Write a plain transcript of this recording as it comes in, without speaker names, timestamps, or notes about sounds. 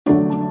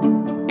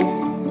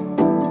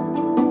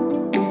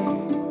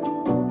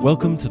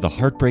Welcome to the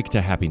Heartbreak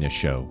to Happiness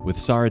Show with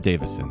Sarah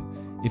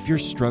Davison. If you're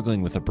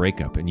struggling with a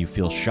breakup and you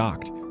feel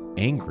shocked,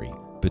 angry,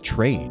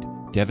 betrayed,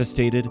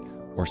 devastated,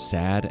 or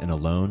sad and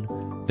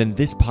alone, then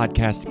this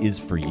podcast is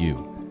for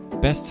you.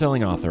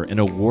 Best-selling author and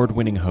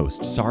award-winning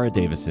host Sarah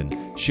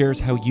Davison shares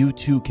how you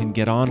too can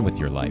get on with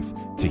your life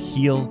to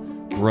heal,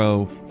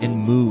 grow, and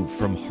move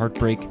from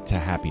heartbreak to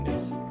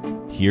happiness.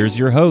 Here's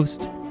your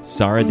host,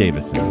 Sarah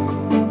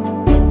Davison.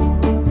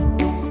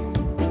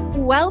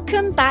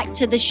 Welcome back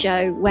to the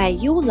show where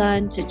you'll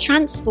learn to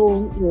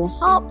transform your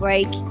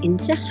heartbreak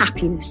into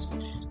happiness.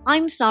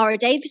 I'm Sarah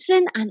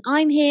Davison and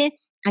I'm here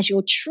as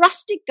your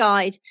trusted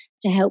guide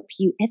to help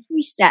you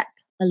every step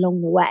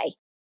along the way.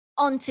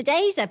 On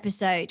today's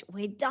episode,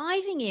 we're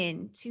diving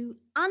into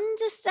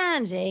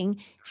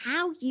understanding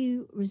how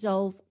you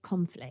resolve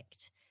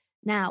conflict.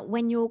 Now,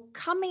 when you're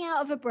coming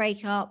out of a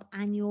breakup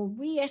and you're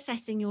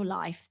reassessing your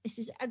life, this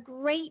is a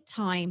great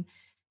time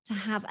to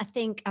have a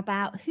think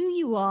about who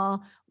you are,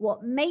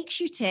 what makes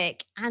you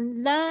tick,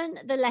 and learn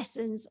the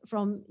lessons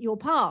from your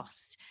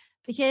past.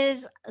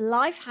 Because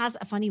life has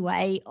a funny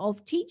way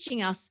of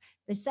teaching us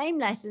the same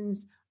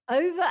lessons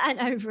over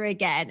and over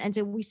again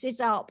until we sit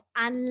up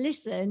and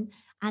listen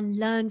and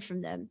learn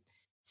from them.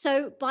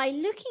 So by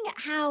looking at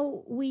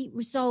how we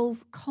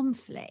resolve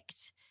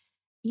conflict,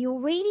 you're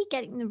really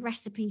getting the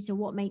recipe to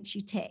what makes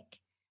you tick.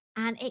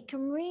 And it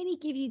can really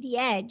give you the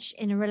edge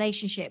in a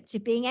relationship to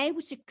being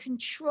able to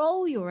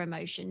control your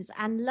emotions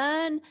and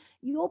learn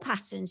your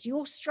patterns,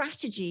 your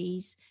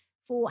strategies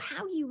for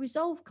how you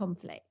resolve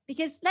conflict.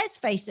 Because let's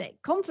face it,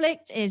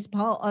 conflict is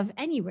part of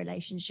any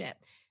relationship.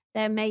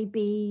 There may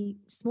be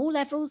small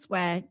levels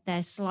where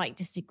there's slight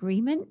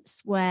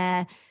disagreements,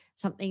 where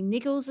something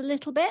niggles a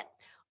little bit,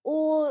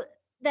 or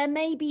there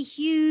may be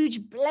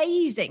huge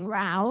blazing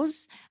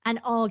rows and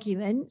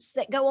arguments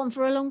that go on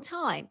for a long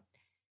time.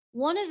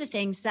 One of the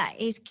things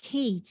that is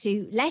key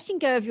to letting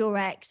go of your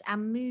ex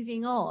and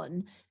moving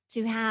on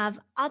to have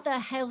other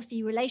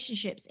healthy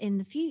relationships in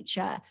the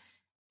future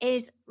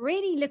is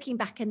really looking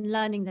back and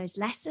learning those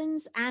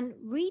lessons and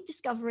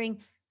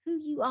rediscovering who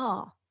you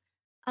are.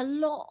 A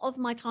lot of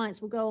my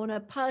clients will go on a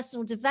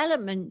personal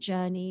development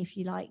journey, if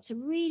you like, to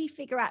really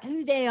figure out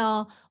who they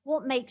are,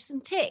 what makes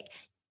them tick.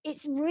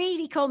 It's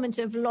really common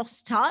to have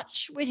lost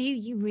touch with who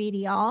you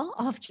really are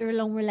after a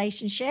long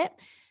relationship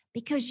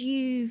because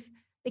you've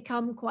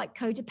become quite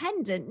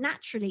codependent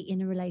naturally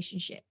in a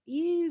relationship.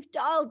 You've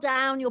dialed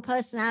down your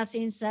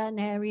personality in certain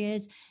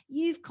areas.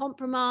 You've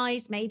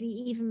compromised, maybe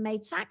even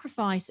made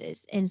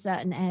sacrifices in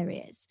certain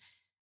areas.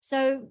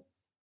 So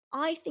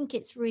I think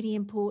it's really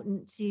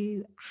important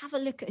to have a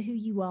look at who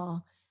you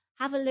are,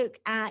 have a look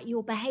at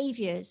your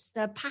behaviors,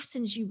 the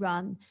patterns you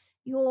run,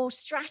 your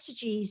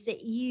strategies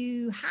that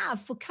you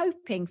have for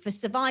coping, for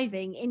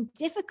surviving in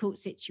difficult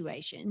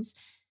situations,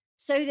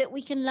 so that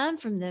we can learn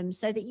from them,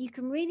 so that you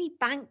can really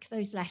bank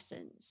those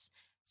lessons,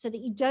 so that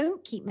you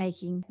don't keep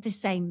making the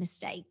same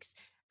mistakes.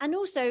 And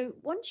also,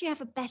 once you have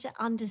a better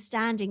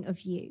understanding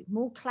of you,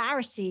 more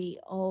clarity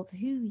of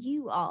who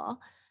you are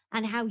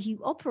and how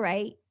you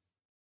operate,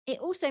 it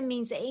also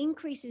means that it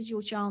increases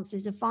your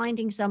chances of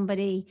finding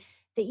somebody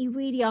that you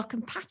really are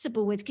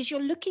compatible with, because you're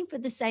looking for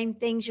the same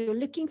things. You're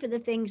looking for the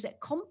things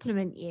that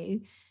complement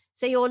you.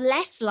 So you're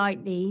less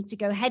likely to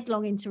go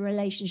headlong into a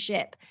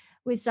relationship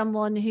with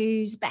someone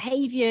whose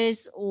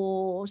behaviors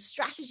or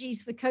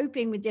strategies for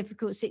coping with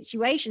difficult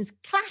situations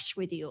clash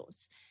with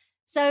yours.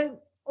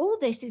 So all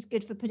this is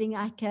good for putting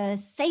like a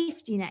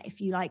safety net, if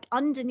you like,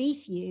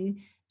 underneath you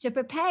to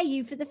prepare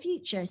you for the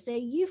future. So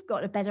you've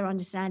got a better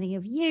understanding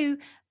of you,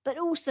 but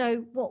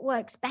also what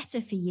works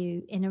better for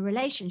you in a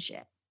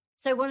relationship.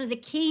 So one of the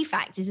key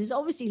factors is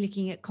obviously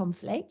looking at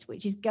conflict,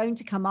 which is going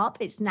to come up.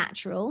 It's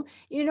natural.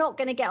 You're not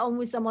going to get on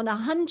with someone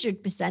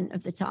 100%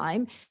 of the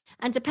time.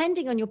 And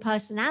depending on your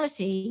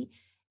personality,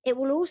 it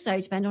will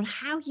also depend on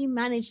how you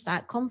manage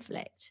that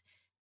conflict.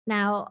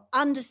 Now,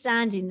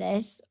 understanding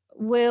this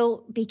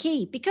will be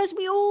key because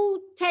we all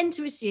tend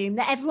to assume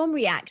that everyone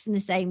reacts in the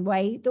same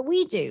way that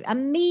we do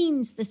and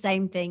means the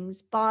same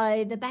things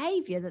by the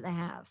behavior that they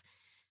have.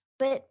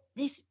 But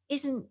this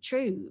isn't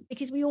true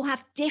because we all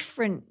have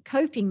different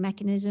coping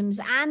mechanisms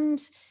and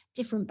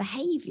different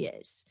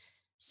behaviors.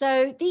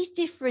 So these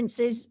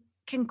differences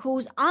can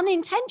cause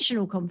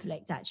unintentional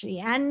conflict, actually,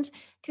 and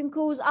can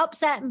cause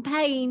upset and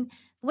pain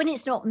when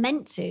it's not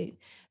meant to.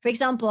 For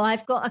example,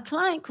 I've got a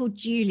client called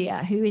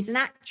Julia, who is an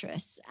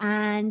actress,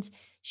 and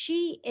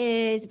she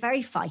is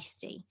very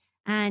feisty,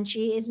 and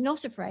she is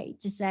not afraid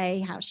to say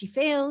how she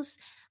feels.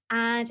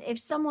 And if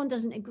someone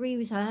doesn't agree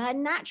with her, her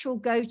natural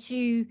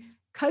go-to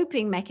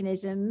coping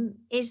mechanism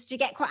is to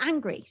get quite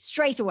angry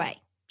straight away,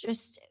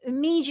 just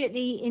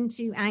immediately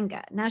into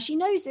anger. Now, she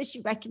knows this, she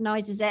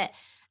recognizes it,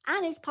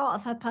 and it's part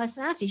of her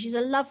personality. She's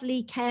a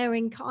lovely,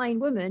 caring, kind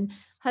woman.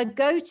 Her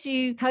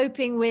go-to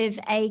coping with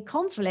a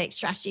conflict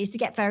strategy is to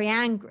get very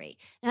angry.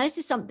 Now, this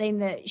is something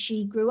that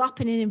she grew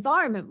up in an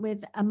environment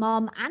with a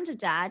mom and a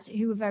dad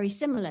who were very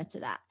similar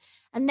to that.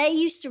 And they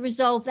used to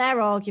resolve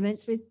their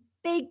arguments with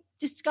big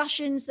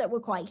discussions that were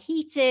quite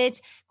heated,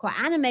 quite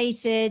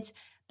animated.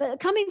 But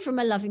coming from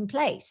a loving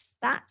place,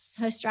 that's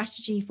her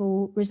strategy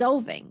for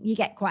resolving. You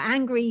get quite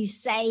angry, you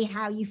say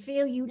how you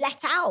feel, you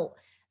let out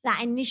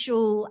that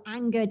initial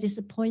anger,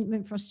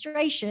 disappointment,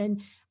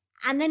 frustration,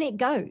 and then it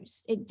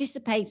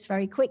dissipates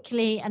very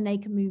quickly and they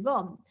can move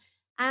on.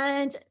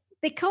 And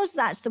because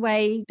that's the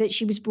way that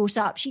she was brought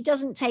up, she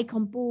doesn't take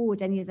on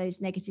board any of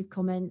those negative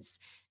comments.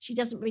 She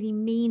doesn't really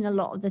mean a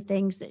lot of the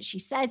things that she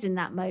says in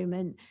that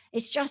moment.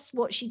 It's just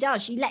what she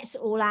does. She lets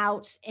it all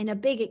out in a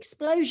big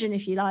explosion,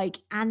 if you like,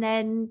 and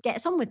then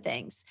gets on with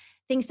things.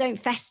 Things don't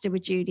fester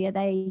with Julia.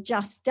 They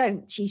just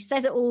don't. She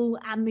says it all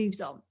and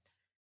moves on.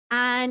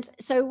 And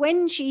so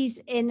when she's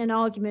in an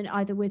argument,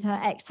 either with her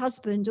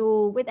ex-husband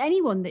or with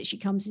anyone that she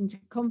comes into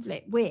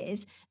conflict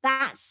with,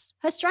 that's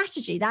her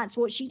strategy. That's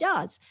what she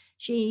does.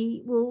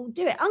 She will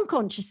do it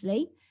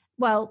unconsciously.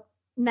 Well,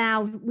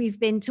 now we've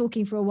been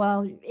talking for a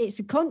while. It's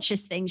a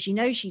conscious thing. She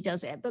knows she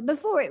does it. But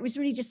before, it was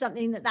really just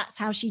something that's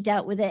how she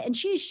dealt with it. And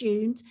she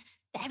assumed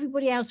that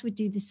everybody else would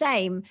do the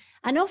same,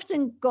 and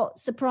often got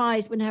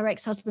surprised when her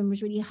ex-husband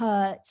was really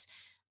hurt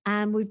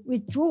and would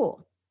withdraw.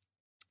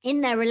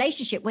 In their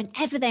relationship,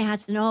 whenever they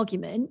had an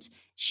argument,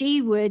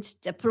 she would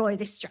deploy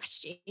this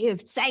strategy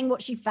of saying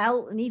what she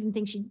felt and even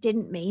things she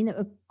didn't mean that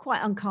were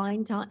quite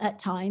unkind at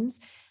times.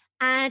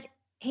 And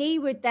he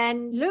would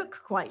then look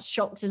quite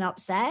shocked and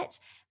upset,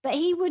 but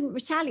he wouldn't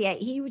retaliate.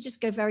 He would just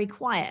go very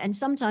quiet and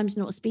sometimes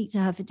not speak to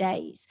her for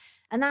days.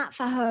 And that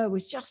for her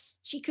was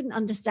just, she couldn't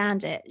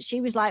understand it. She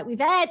was like, we've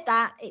aired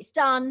that, it's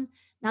done.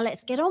 Now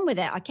let's get on with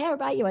it. I care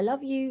about you. I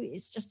love you.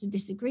 It's just a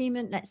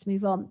disagreement. Let's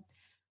move on.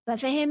 But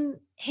for him,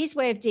 his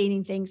way of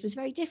dealing things was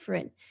very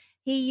different.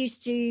 He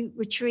used to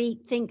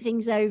retreat, think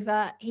things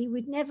over. He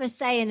would never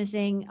say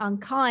anything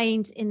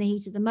unkind in the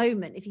heat of the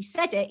moment. If he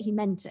said it, he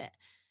meant it.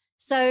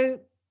 So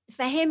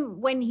for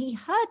him, when he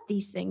heard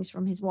these things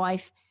from his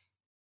wife,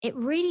 it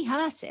really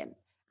hurt him.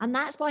 And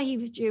that's why he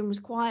withdrew and was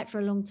quiet for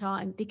a long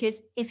time.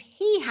 Because if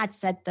he had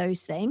said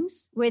those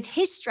things with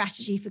his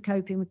strategy for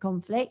coping with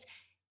conflict,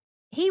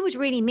 he would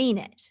really mean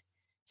it.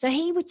 So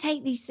he would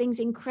take these things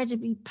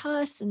incredibly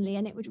personally,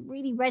 and it would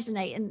really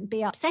resonate and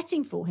be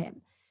upsetting for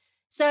him.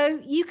 So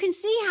you can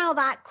see how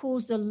that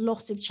caused a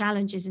lot of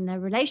challenges in their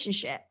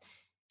relationship.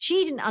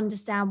 She didn't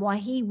understand why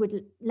he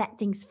would let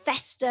things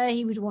fester.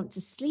 He would want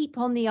to sleep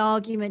on the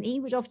argument. He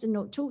would often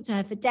not talk to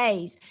her for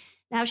days.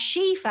 Now,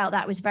 she felt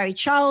that was very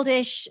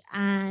childish,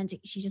 and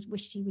she just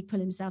wished he would pull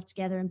himself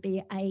together and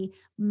be a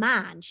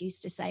man, she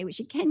used to say,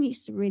 which again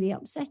used to really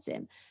upset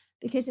him.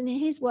 Because in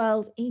his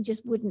world, he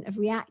just wouldn't have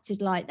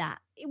reacted like that.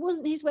 It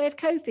wasn't his way of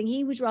coping.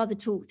 He would rather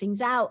talk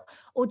things out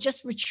or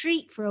just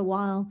retreat for a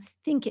while,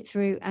 think it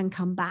through and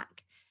come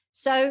back.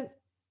 So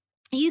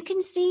you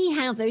can see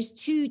how those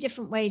two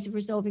different ways of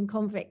resolving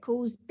conflict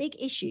cause big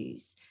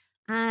issues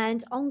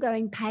and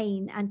ongoing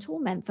pain and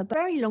torment for a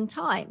very long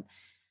time.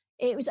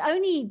 It was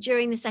only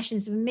during the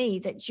sessions with me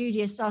that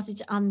Julia started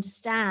to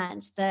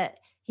understand that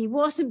he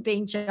wasn't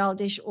being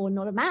childish or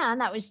not a man.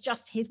 That was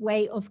just his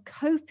way of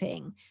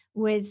coping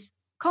with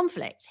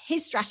conflict.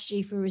 His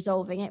strategy for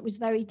resolving it was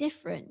very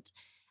different.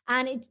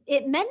 And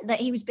it meant that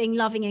he was being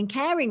loving and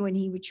caring when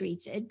he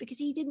retreated, because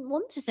he didn't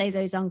want to say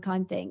those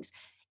unkind things,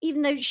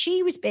 even though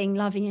she was being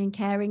loving and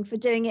caring for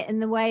doing it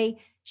in the way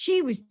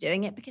she was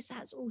doing it, because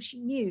that's all she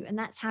knew. And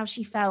that's how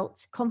she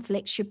felt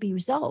conflict should be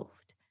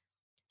resolved.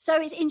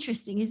 So it's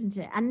interesting, isn't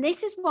it? And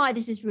this is why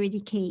this is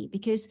really key,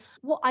 because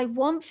what I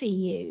want for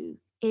you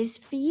is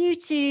for you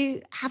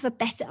to have a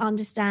better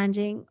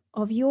understanding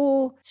of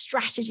your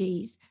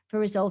strategies for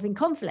resolving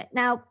conflict.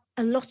 Now,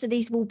 a lot of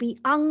these will be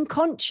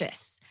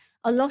unconscious.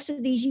 A lot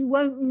of these you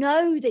won't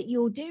know that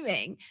you're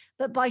doing,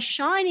 but by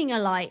shining a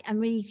light and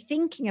really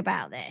thinking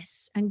about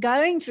this and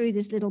going through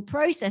this little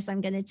process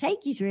I'm going to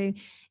take you through,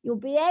 you'll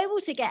be able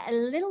to get a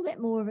little bit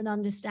more of an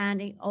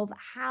understanding of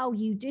how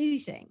you do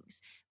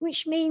things,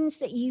 which means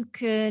that you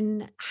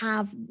can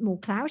have more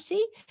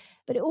clarity,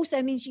 but it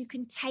also means you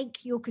can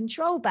take your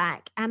control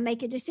back and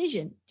make a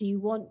decision. Do you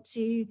want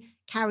to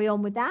carry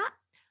on with that?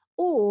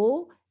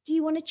 Or do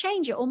you want to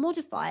change it or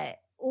modify it?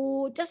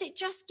 Or does it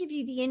just give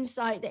you the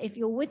insight that if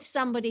you're with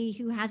somebody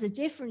who has a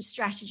different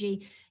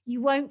strategy, you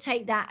won't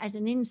take that as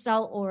an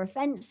insult or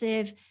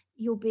offensive?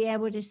 You'll be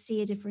able to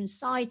see a different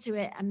side to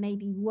it and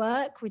maybe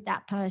work with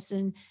that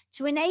person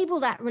to enable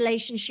that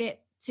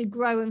relationship to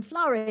grow and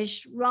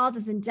flourish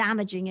rather than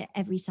damaging it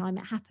every time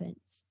it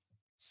happens.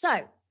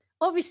 So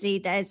obviously,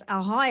 there's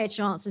a higher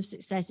chance of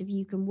success if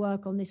you can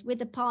work on this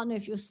with a partner,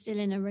 if you're still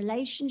in a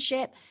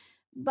relationship.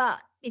 But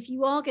if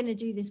you are going to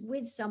do this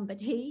with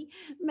somebody,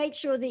 make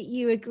sure that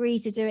you agree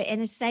to do it in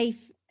a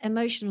safe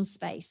emotional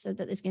space so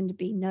that there's going to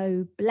be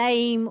no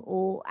blame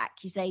or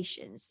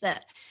accusations,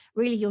 that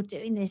really you're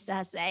doing this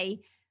as a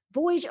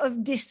voyage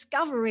of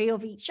discovery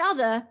of each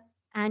other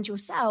and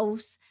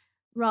yourselves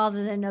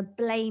rather than a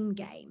blame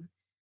game.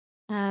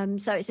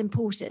 So it's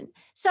important.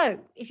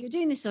 So if you're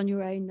doing this on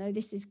your own, though,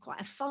 this is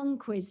quite a fun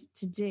quiz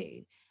to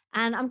do.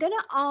 And I'm going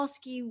to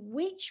ask you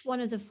which one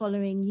of the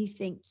following you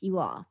think you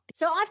are.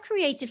 So I've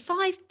created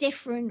 5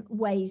 different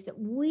ways that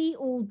we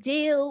all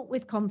deal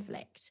with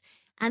conflict.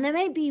 And there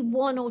may be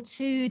one or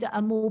two that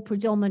are more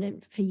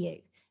predominant for you.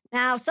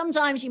 Now,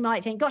 sometimes you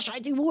might think, gosh, I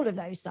do all of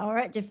those,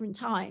 Sarah, at different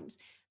times.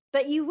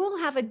 But you will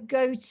have a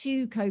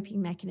go-to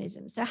coping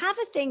mechanism. So have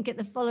a think at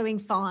the following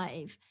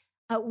 5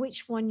 at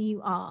which one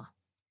you are.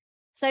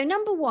 So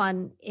number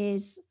 1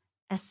 is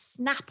a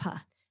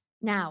snapper.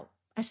 Now,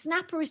 a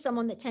snapper is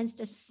someone that tends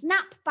to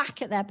snap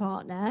back at their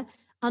partner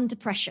under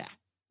pressure,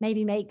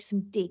 maybe make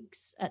some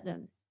digs at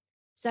them.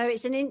 So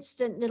it's an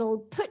instant little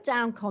put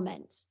down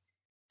comment.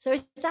 So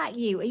is that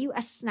you? Are you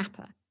a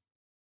snapper?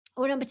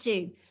 Or number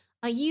 2,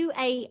 are you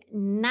a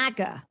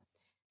nagger?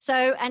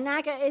 So a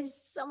nagger is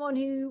someone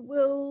who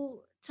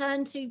will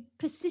turn to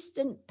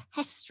persistent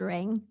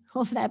pestering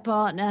of their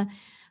partner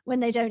when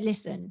they don't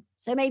listen.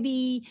 So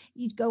maybe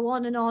you'd go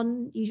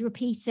on, you'd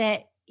repeat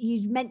it,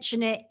 you'd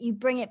mention it, you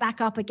bring it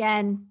back up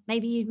again.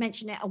 Maybe you'd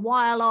mention it a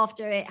while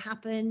after it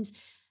happened,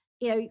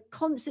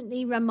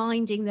 constantly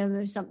reminding them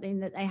of something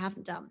that they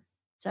haven't done.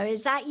 So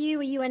is that you?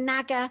 Are you a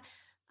nagger?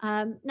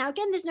 Now,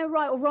 again, there's no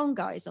right or wrong,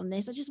 guys, on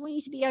this. I just want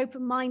you to be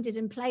open-minded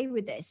and play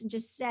with this and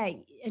just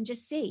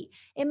see.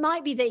 It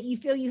might be that you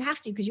feel you have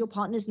to because your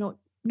partner's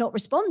not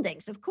responding.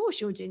 So of course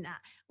you're doing that,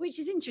 which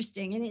is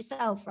interesting in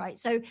itself, right?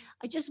 So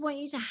I just want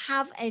you to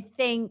have a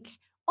think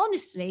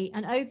honestly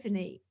and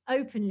openly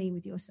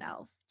with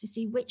yourself to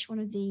see which one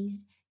of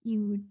these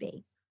you would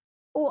be.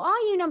 Or are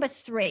you number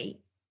 3,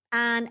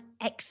 an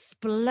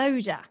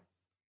exploder?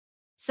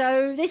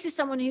 So this is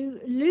someone who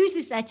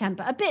loses their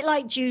temper, a bit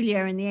like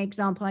Julia in the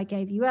example I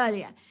gave you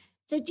earlier.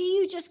 So do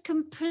you just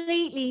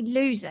completely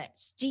lose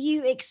it? Do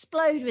you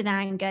explode with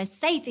anger,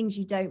 say things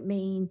you don't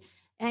mean,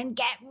 and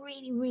get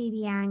really,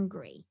 really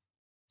angry?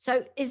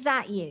 So is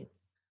that you?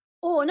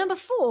 Or number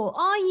 4,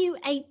 are you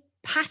a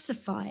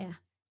pacifier?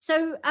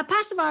 So a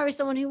pacifier is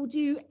someone who will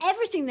do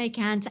everything they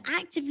can to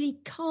actively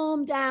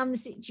calm down the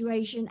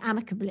situation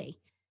amicably.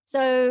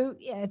 So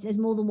if there's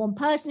more than one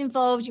person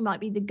involved, you might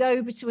be the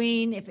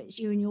go-between. If it's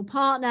you and your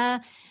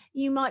partner,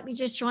 you might be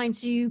just trying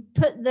to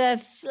put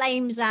the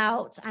flames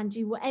out and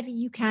do whatever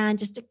you can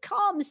just to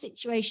calm the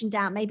situation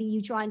down. Maybe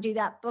you try and do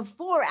that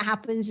before it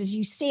happens as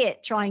you see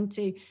it trying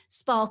to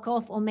spark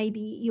off, or maybe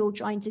you're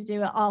trying to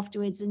do it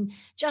afterwards and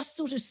just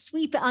sort of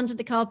sweep it under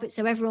the carpet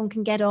so everyone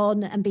can get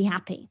on and be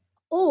happy.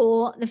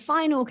 Or the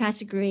final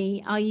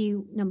category, are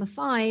you number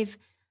 5,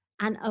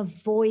 an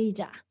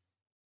avoider?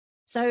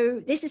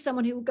 So this is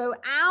someone who will go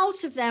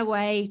out of their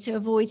way to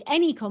avoid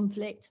any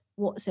conflict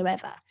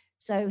whatsoever.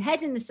 So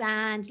head in the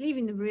sand,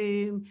 leaving the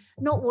room,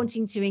 not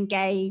wanting to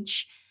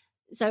engage.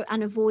 So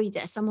an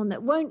avoider, someone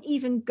that won't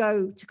even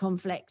go to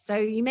conflict. So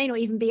you may not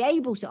even be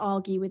able to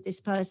argue with this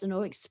person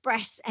or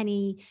express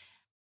any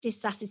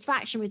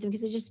dissatisfaction with them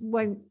because they just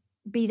won't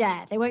be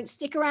there. They won't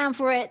stick around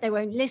for it. They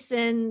won't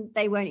listen.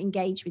 They won't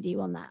engage with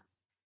you on that.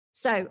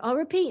 So I'll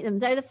repeat them.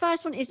 Though the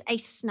first one is a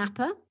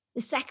snapper.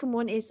 The second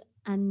one is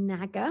a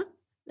nagger.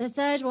 The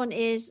third one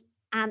is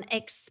an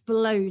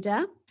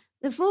exploder.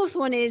 The fourth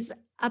one is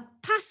a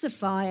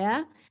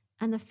pacifier.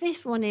 And the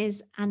fifth one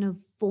is an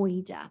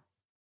avoider.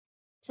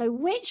 So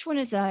which one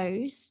of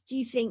those do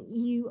you think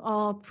you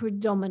are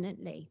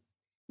predominantly?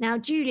 Now,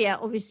 Julia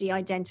obviously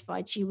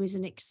identified she was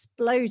an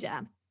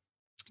exploder.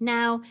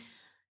 Now,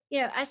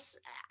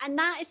 and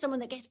that is someone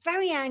that gets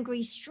very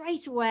angry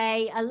straight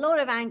away, a lot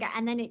of anger,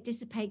 and then it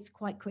dissipates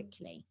quite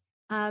quickly.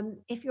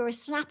 If you're a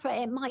snapper,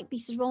 it might be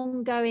sort of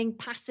ongoing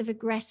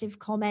passive-aggressive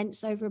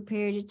comments over a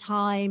period of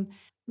time.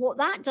 What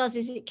that does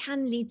is it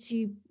can lead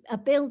to a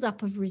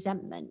build-up of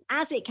resentment,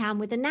 as it can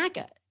with a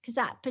nagger, because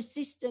that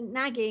persistent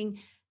nagging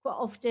quite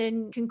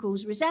often can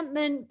cause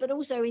resentment, but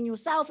also in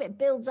yourself, it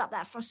builds up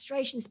that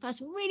frustration. This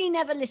person really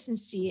never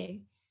listens to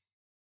you.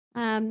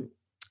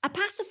 A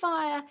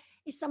pacifier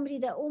is somebody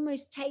that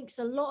almost takes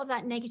a lot of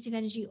that negative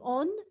energy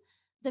on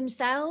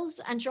themselves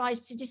and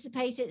tries to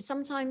dissipate it.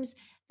 Sometimes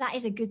that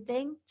is a good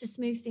thing to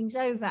smooth things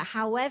over.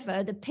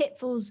 However, the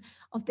pitfalls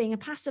of being a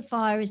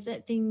pacifier is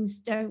that things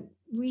don't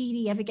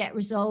really ever get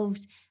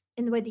resolved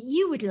in the way that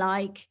you would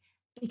like,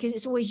 because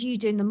it's always you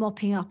doing the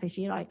mopping up, if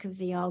you like, of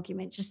the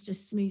argument, just to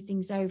smooth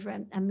things over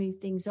and move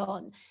things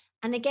on.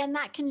 And again,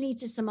 that can lead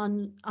to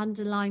some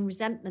underlying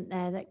resentment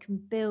there that can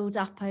build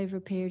up over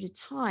a period of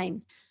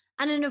time.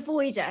 And an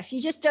avoider, if you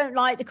just don't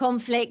like the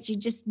conflict, you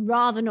just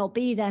rather not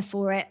be there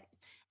for it.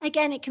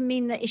 Again, it can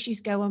mean that issues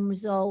go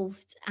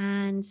unresolved,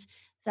 and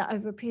that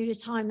over a period of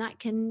time that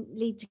can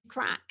lead to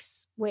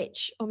cracks,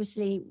 which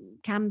obviously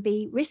can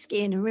be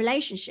risky in a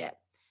relationship.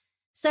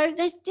 So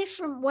there's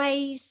different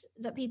ways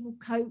that people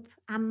cope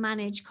and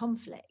manage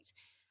conflict,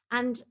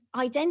 and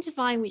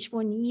identifying which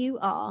one you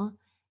are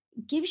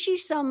gives you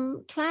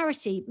some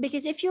clarity,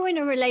 because if you're in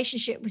a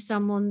relationship with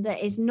someone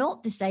that is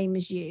not the same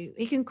as you,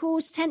 it can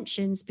cause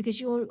tensions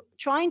because you're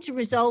trying to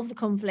resolve the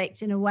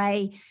conflict in a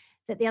way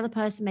that the other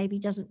person maybe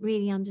doesn't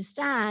really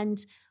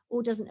understand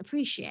or doesn't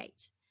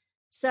appreciate.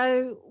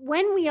 So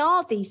when we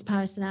are these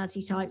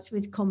personality types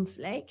with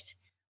conflict,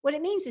 what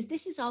it means is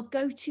this is our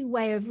go-to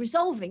way of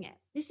resolving it.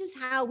 This is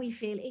how we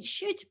feel it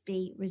should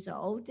be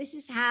resolved. This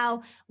is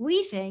how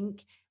we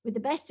think, with the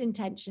best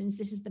intentions,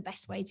 this is the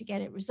best way to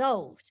get it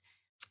resolved.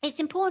 it's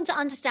important to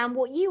understand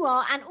what you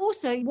are and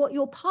also what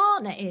your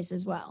partner is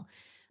as well.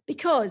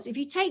 Because if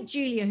you take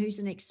Julia, who's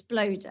an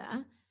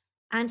exploder,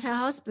 and her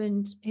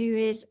husband, who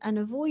is an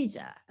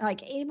avoider,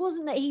 like it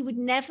wasn't that he would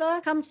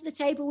never come to the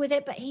table with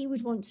it, but he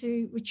would want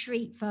to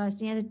retreat first.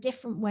 He had a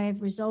different way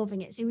of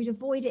resolving it. So he would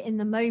avoid it in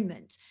the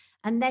moment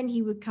and then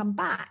he would come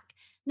back.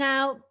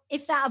 Now,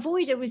 if that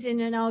avoider was in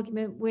an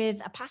argument with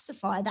a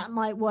pacifier, that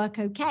might work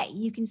okay.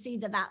 You can see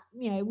that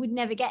would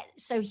never get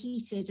so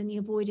heated and the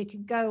avoider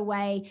could go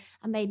away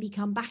and maybe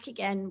come back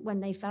again when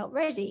they felt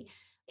ready.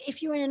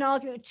 If you're in an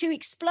argument with two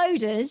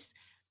exploders,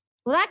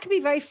 well, that could be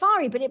very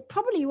fiery, but it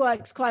probably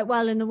works quite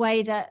well in the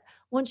way that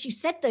once you've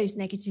said those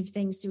negative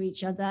things to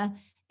each other,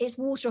 it's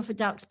water off a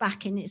duck's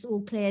back and it's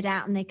all cleared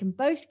out and they can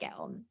both get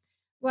on.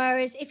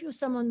 Whereas if you're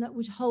someone that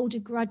would hold a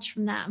grudge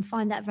from that and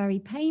find that very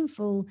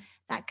painful,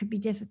 that could be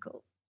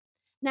difficult.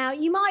 Now,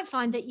 you might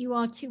find that you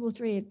are 2 or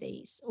 3 of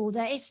these, or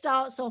that it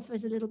starts off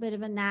as a little bit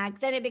of a nag,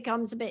 then it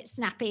becomes a bit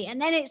snappy,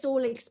 and then it's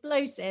all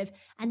explosive,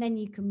 and then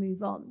you can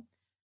move on.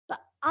 But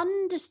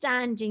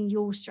understanding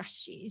your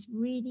strategy is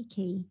really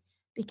key,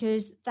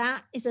 because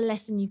that is a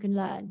lesson you can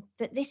learn,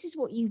 that this is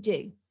what you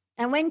do.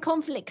 And when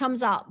conflict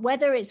comes up,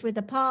 whether it's with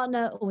a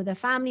partner or with a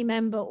family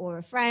member or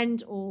a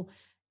friend or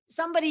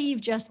somebody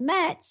you've just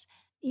met,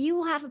 you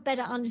will have a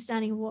better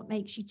understanding of what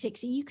makes you tick.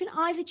 So you can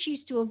either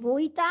choose to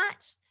avoid that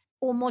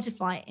or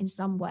modify it in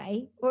some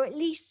way, or at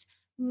least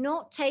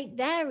not take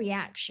their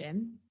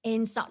reaction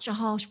in such a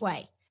harsh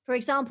way. For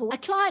example, a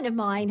client of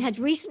mine had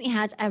recently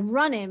had a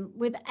run-in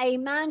with a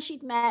man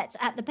she'd met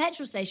at the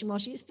petrol station while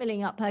she was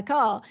filling up her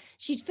car.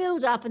 She'd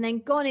filled up and then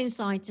gone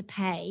inside to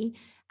pay,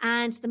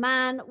 and the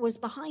man was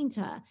behind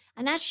her.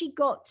 And as she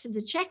got to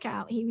the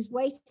checkout, he was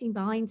waiting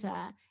behind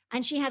her,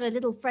 and she had a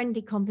little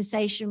friendly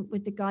conversation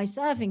with the guy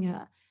serving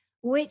her,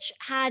 which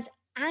had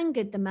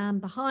angered the man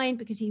behind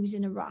because he was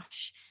in a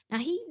rush. Now,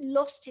 he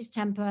lost his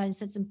temper and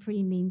said some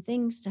pretty mean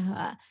things to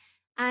her.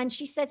 And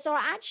she said, so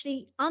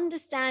actually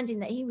understanding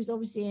that he was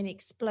obviously an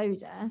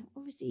exploder,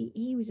 obviously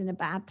he was in a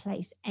bad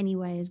place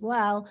anyway as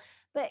well.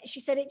 But she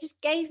said, it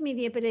just gave me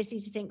the ability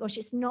to think, gosh,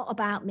 it's not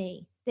about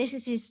me. This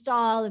is his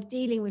style of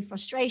dealing with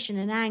frustration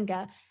and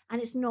anger.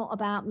 And it's not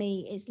about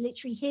me. It's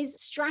literally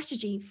his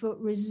strategy for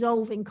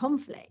resolving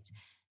conflict.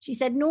 She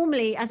said,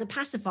 normally as a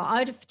pacifier, I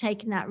would have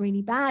taken that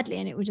really badly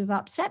and it would have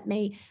upset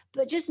me.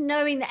 But just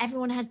knowing that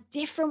everyone has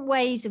different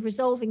ways of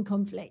resolving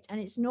conflict and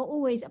it's not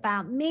always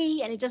about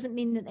me, and it doesn't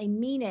mean that they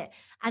mean it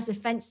as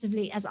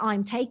offensively as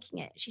I'm taking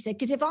it. She said,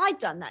 because if I'd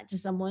done that to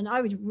someone,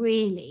 I would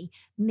really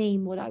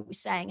mean what I was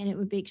saying and it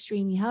would be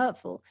extremely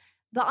hurtful.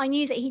 But I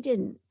knew that he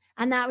didn't.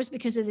 And that was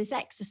because of this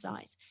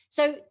exercise.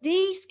 So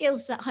these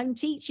skills that I'm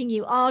teaching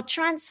you are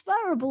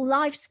transferable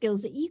life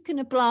skills that you can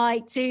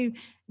apply to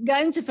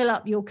going to fill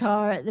up your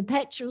car at the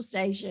petrol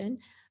station,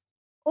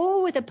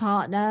 or with a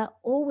partner,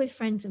 or with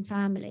friends and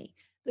family.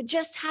 But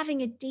just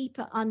having a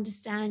deeper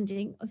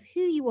understanding of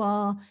who you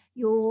are,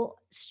 your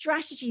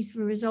strategies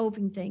for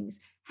resolving things,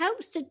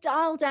 helps to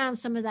dial down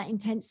some of that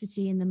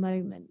intensity in the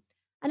moment.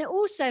 And it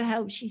also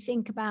helps you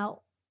think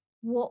about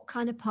what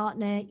kind of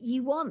partner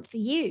you want for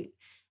you.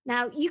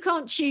 Now, you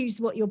can't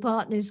choose what your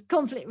partner's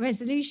conflict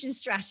resolution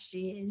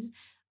strategy is,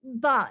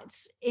 but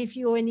if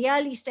you're in the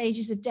early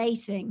stages of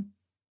dating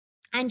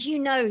and you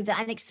know that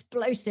an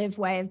explosive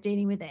way of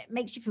dealing with it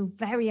makes you feel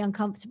very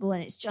uncomfortable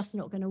and it's just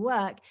not going to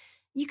work,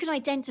 you can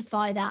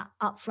identify that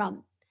up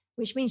front,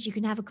 which means you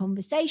can have a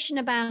conversation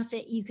about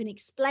it. You can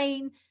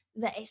explain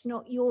that it's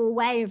not your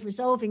way of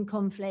resolving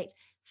conflict.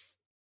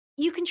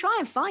 You can try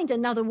and find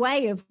another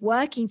way of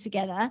working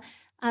together.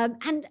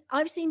 And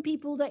I've seen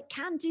people that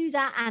can do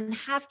that and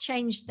have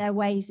changed their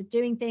ways of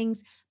doing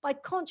things by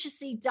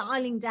consciously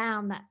dialing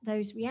down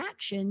those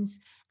reactions,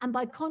 and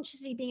by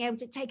consciously being able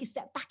to take a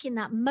step back in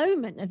that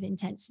moment of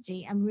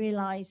intensity and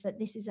realize that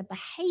this is a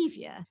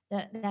behavior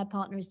that their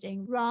partner is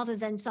doing rather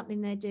than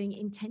something they're doing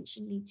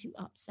intentionally to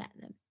upset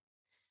them.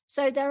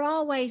 So there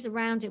are ways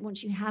around it.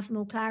 Once you have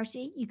more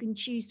clarity, you can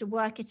choose to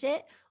work at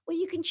it, or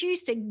you can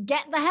choose to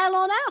get the hell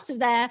on out of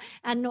there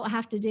and not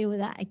have to deal with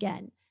that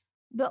again.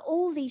 But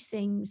all these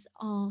things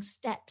are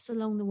steps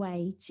along the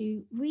way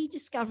to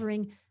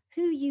rediscovering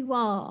who you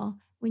are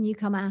when you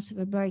come out of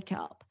a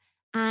breakup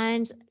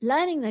and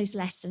learning those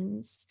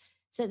lessons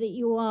so that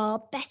you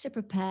are better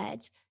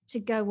prepared to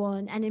go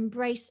on and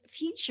embrace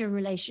future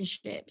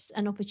relationships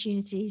and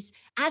opportunities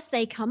as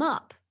they come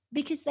up,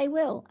 because they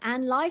will.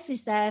 And life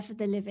is there for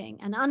the living,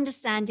 and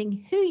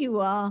understanding who you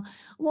are,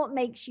 what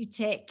makes you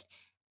tick,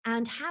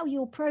 and how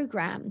you're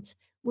programmed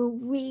will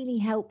really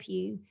help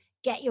you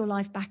get your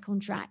life back on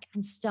track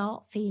and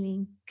start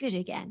feeling good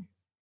again.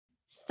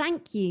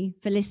 Thank you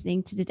for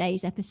listening to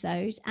today's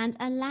episode and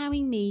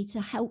allowing me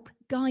to help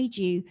guide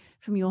you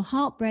from your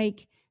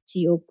heartbreak to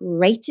your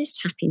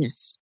greatest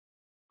happiness.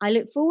 I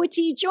look forward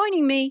to you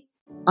joining me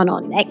on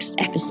our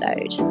next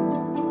episode.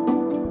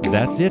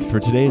 That's it for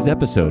today's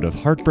episode of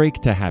Heartbreak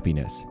to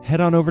Happiness.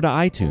 Head on over to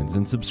iTunes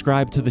and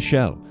subscribe to the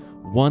show.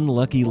 One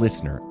lucky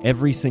listener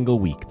every single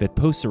week that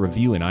posts a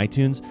review in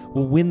iTunes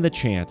will win the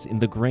chance in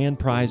the grand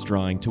prize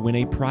drawing to win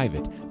a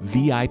private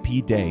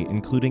VIP day,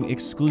 including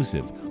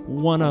exclusive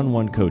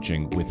one-on-one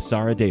coaching with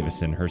Sarah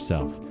Davison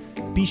herself.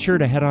 Be sure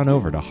to head on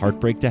over to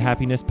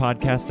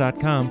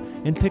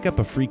heartbreaktohappinesspodcast.com and pick up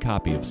a free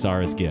copy of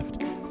Sarah's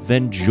gift.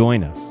 Then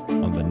join us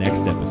on the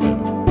next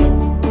episode.